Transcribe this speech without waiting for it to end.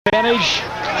advantage.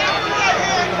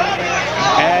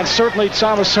 And certainly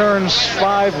Thomas Hearns,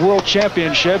 5 world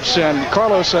championships. And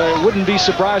Carlos, I wouldn't be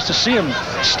surprised to see him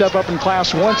step up in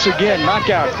class once again, knock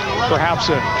out perhaps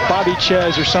a Bobby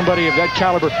Ches or somebody of that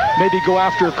caliber, maybe go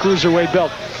after a cruiserweight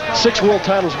belt. 6 world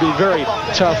titles would be very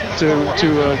tough to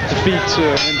defeat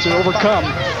and to overcome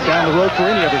down the road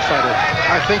for any other fighter.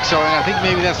 I think so, and I think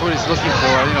maybe that's what he's looking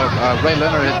for. You know, Ray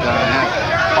Leonard had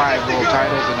 5 world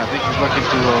titles, and I think he's looking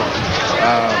to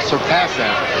surpass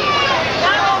that.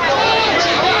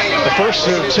 The first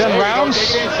of 10 rounds,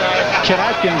 Ken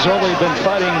Atkins only been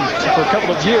fighting for a couple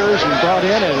of years and brought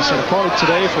in as an opponent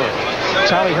today for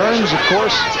Tommy Hearns, of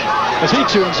course, as he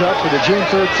tunes up for the June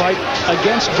 3rd fight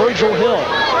against Virgil Hill.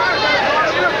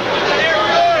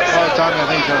 Well, Tommy, I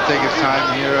think he's going to take his time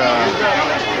here,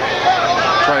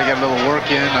 try to get a little work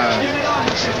in.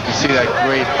 You can see that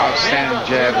great, outstanding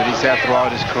jab that he's had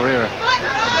throughout his career.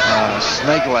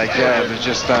 Snake-like jab, is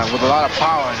just with a lot of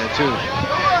power in it, too.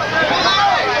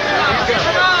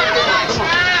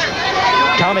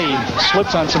 Tommy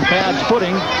slips on some bad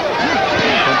footing.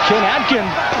 And Ken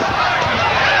Atkins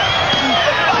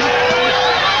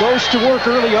goes to work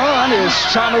early on as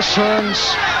Thomas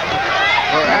Hearns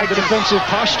had the defensive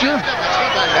posture.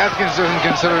 Atkins doesn't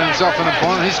consider himself an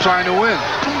opponent. He's trying to win.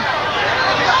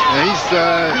 And he's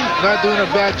not doing a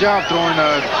bad job throwing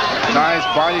nice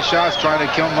body shots, trying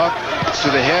to kill him up to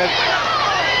the head.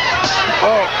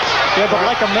 Oh. Yeah, but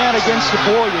like a man against the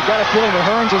boy, you got a feeling that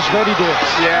Hearns is ready to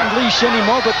unleash any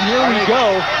moment. And here we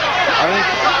go.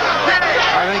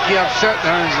 I think he upset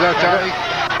Hearns that time.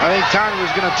 I think Tommy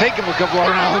was going to take him a couple of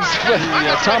rounds.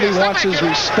 Yeah, Tommy wants his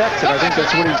respect, and I think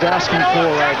that's what he's asking for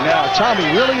right now. Tommy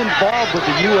really involved with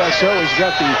the USO. He's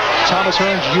got the Thomas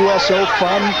Hearns USO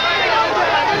Fund.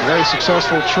 A very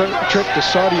successful trip to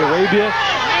Saudi Arabia.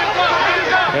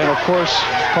 And, of course,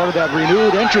 part of that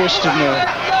renewed interest in the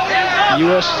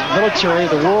U.S. military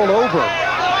the world over. Oh,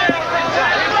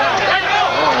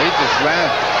 he just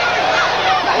landed.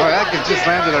 Oh, Atkins just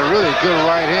landed a really good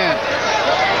right hand.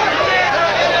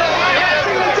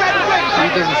 He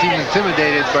doesn't seem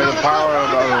intimidated by the power of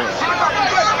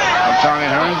Tommy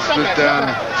Hearns, but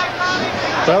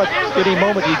well, at any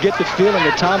moment you get the feeling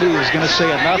that Tommy is going to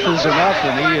say enough is enough,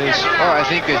 and he is. Oh, I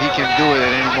think that he can do it at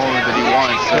any moment that he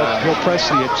wants. He'll press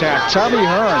the attack. Tommy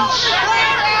Hearns.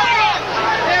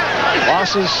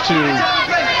 Losses to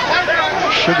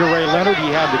Sugar Ray Leonard. He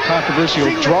had the controversial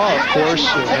draw, of course,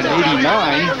 in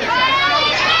 '89.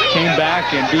 Came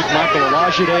back and beat Michael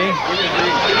Olajide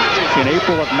in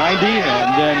April of '90,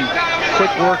 and then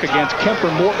quick work against Kemper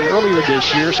Morton earlier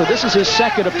this year. So this is his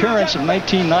second appearance in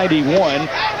 1991.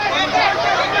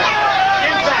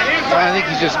 I think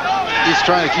he's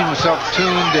trying to keep himself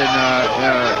tuned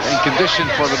and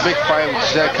conditioned for the big fight,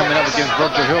 which is coming up against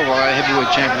Virgil Hill, the heavyweight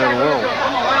champion of the world.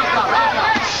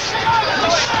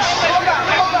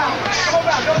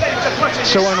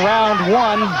 So in round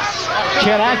 1,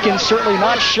 Ken Atkins certainly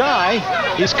not shy.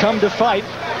 He's come to fight.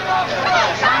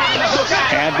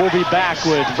 And we'll be back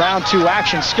with round 2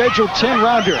 action. Scheduled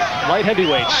 10-rounder. Light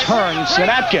heavyweights, Hearns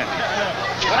and Atkins.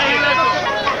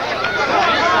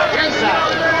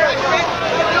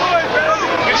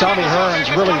 Tommy Hearns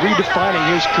really redefining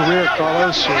his career,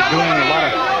 Carlos. Doing a lot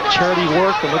of charity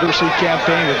work, the literacy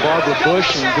campaign with Barbara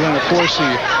Bush, and doing, of course,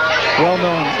 the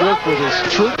well-known work with his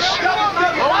troops.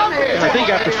 And I think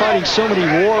after fighting so many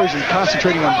wars and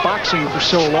concentrating on boxing for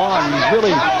so long, he's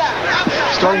really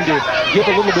starting to give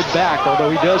a little bit back, although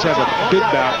he does have a big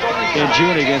bout in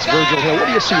June against Virgil Hill. What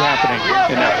do you see happening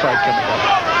in that fight coming up?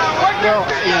 Well,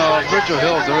 you know, Virgil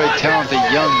Hill is a very talented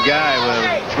young guy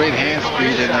with great hand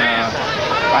speed, and I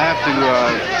have to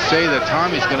say that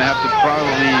Tommy's going to have to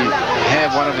probably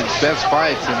have one of his best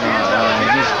fights in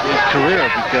his career,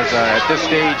 because at this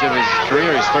stage of his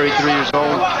career, he's 33 years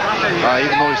old.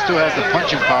 Even though he still has the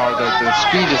punching power, the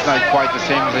speed is not quite the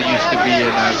same as it used to be,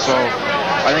 and so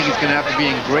I think he's going to have to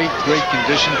be in great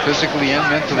condition physically and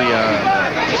mentally.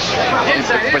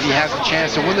 But he has a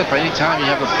chance to win the fight. Anytime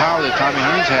you have the power that Tommy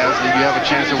Hearns has, you have a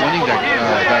chance of winning that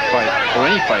fight, or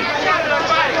any fight.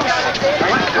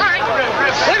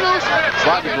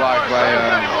 Body block by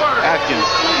Atkins.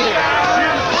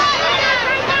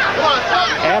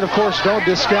 And, of course, don't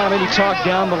discount any talk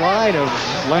down the line of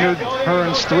Leonard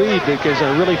Hearns 3, because I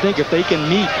really think if they can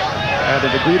meet at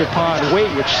an agreed-upon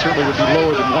weight, which certainly would be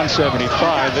lower than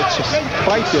 175, it's a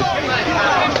fight that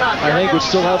I think would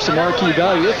still have some marquee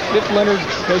value if Leonard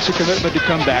makes a commitment to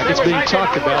come back. It's being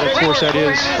talked about. Of course, that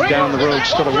is down the road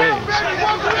still a ways.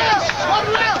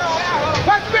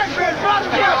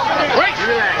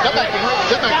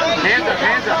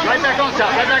 Hands up. Right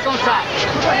back on top.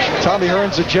 Tommy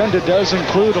Hearns' agenda does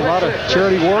include a lot of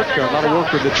charity work, a lot of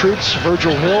work with the troops,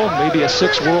 Virgil Hill, maybe a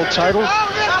 6th world title.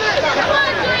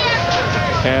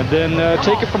 And then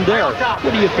take it from there.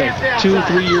 What do you think?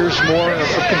 2-3 years more of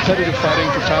competitive fighting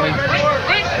for Tommy?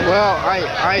 Well,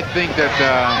 I think that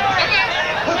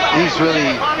he's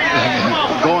really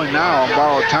going now on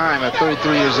borrowed time at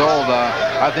 33 years old.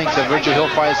 I think the Virgil Hill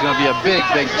fight is going to be a big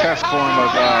test for him,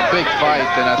 a big fight,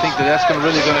 and I think that's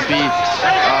really going to be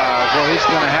where he's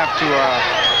going to have to,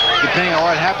 depending on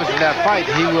what happens in that fight,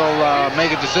 he will make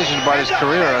a decision about his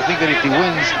career. I think that if he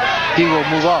wins, he will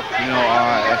move up, and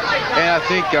I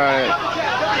think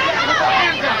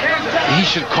he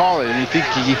should call it. And if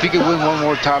he could win one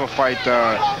more title fight,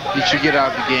 he should get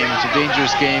out of the game. It's a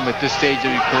dangerous game at this stage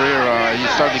of your career. You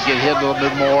start to get hit a little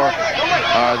bit more.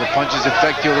 The punches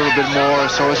affect you a little bit more,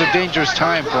 so it's a dangerous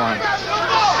time for him.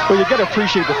 Well, you got to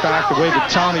appreciate the fact, the way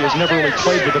that Tommy has never really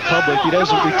played with the public. He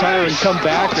doesn't retire and come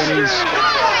back, and he's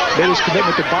made his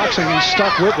commitment to boxing, and he's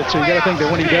stuck with it. So you got to think that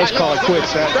when he does call it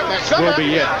quits, that will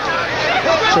be it.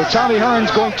 So Tommy Hearns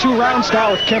going 2 rounds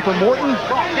now with Kemper Morton.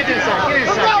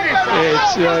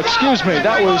 It's, excuse me,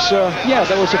 that was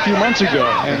a few months ago,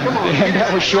 and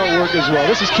that was short work as well.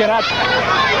 This is Ken Atkins.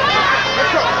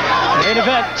 Main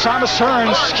event, Thomas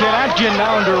Hearns, Ken Atkins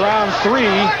now into round 3.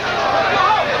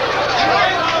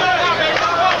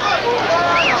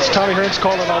 Is Tommy Hearns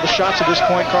calling all the shots at this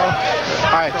point, Carl?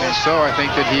 I think so. I think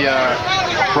that he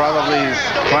probably is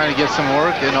trying to get some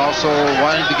work and also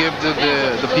wanting to give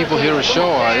the people here a show.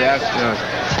 I asked,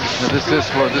 this was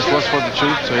for the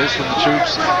troops, or is for the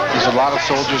troops. There's a lot of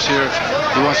soldiers here.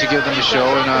 He wants to give them a show,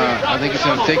 and I think he's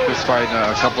going to take this fight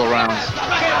a couple of rounds.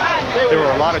 There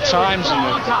were a lot of times in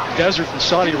the desert in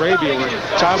Saudi Arabia where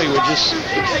Tommy would just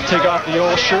take off the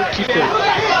old shirt, keep the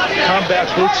combat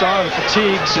boots on, the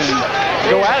fatigues, and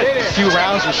go at it a few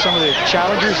rounds with some of the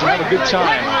challengers and have a good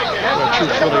time. The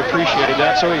troops really appreciated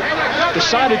that. So he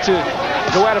decided to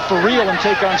go at it for real and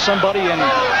take on somebody in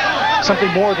something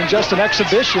more than just an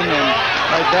exhibition. And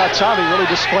right now, Tommy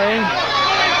really displaying a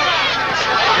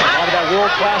lot of that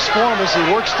world-class form as he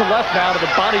works the left now to the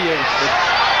body of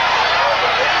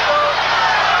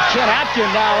Ken Atkins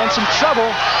now in some trouble.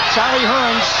 Tommy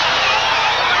Hearns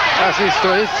he's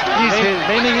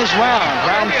naming his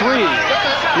round 3.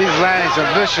 He's landing some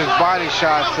vicious body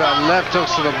shots, left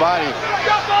hooks to the body.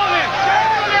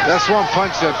 That's one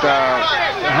punch that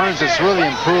Hearns has really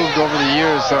improved over the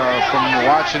years from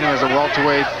watching him as a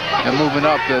welterweight and moving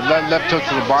up. The left hook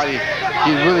to the body,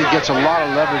 he really gets a lot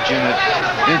of leverage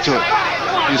into it.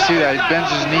 You see that, he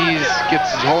bends his knees, gets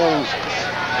his whole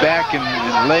back and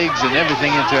legs and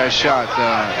everything into that shot.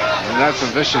 And that's a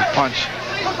vicious punch.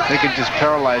 They can just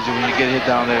paralyze you when you get hit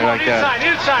down there like that.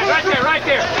 Inside, right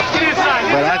there. Get inside.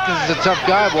 But Atkins is a tough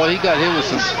guy, boy. He got hit with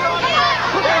some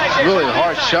really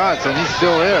hard shots, and he's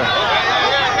still there.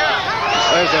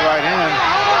 There's the right hand.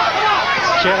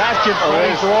 Ken Atkins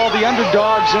playing for all the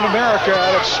underdogs in America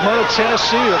out of Smyrna,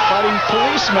 Tennessee. They're fighting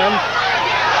policemen.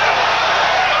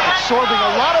 Absorbing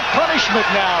a lot of punishment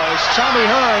now as Tommy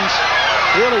Hearns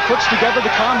really puts together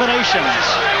the combinations.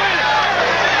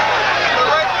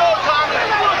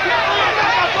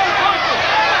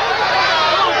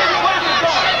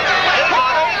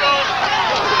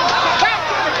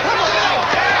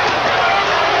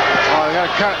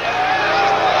 Cut.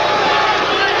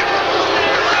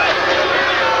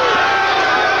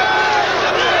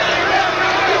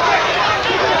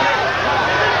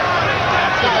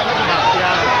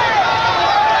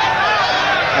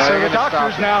 So the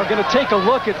doctor's now going to take a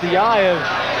look at the eye of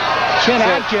Ken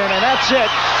Atkins, and that's it.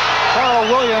 Carl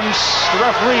Williams, the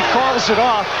referee, calls it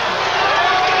off.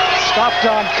 Stopped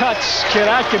on cuts. Ken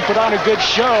Atkins put on a good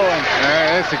show.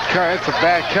 It's a cut. It's a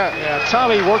bad cut. Yeah,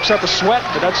 Tommy works up a sweat,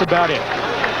 but that's about it.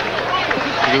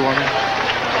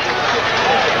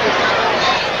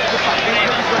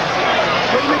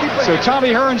 So Tommy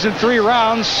Hearns in 3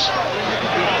 rounds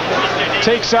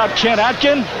takes out Ken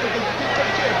Atkins.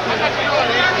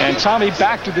 And Tommy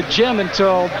back to the gym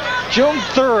until June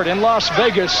 3rd in Las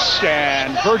Vegas,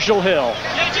 and Virgil Hill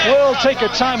will take a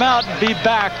timeout and be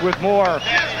back with more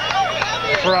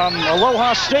from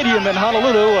Aloha Stadium in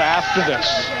Honolulu after this.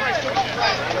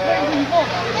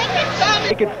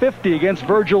 Take it 50 against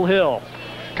Virgil Hill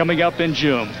coming up in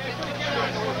June.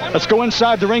 Let's go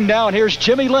inside the ring now, and here's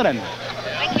Jimmy Lennon.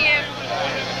 Thank you.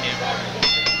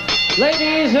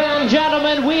 Ladies and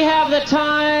gentlemen, we have the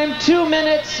time, 2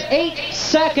 minutes, 8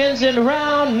 seconds in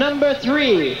round number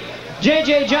 3.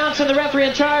 J.J. Johnson, the referee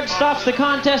in charge, stops the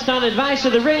contest on advice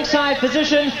of the ringside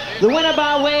physician. The winner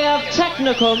by way of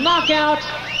technical knockout,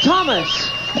 Thomas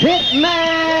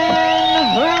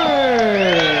Hitman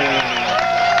Hearns.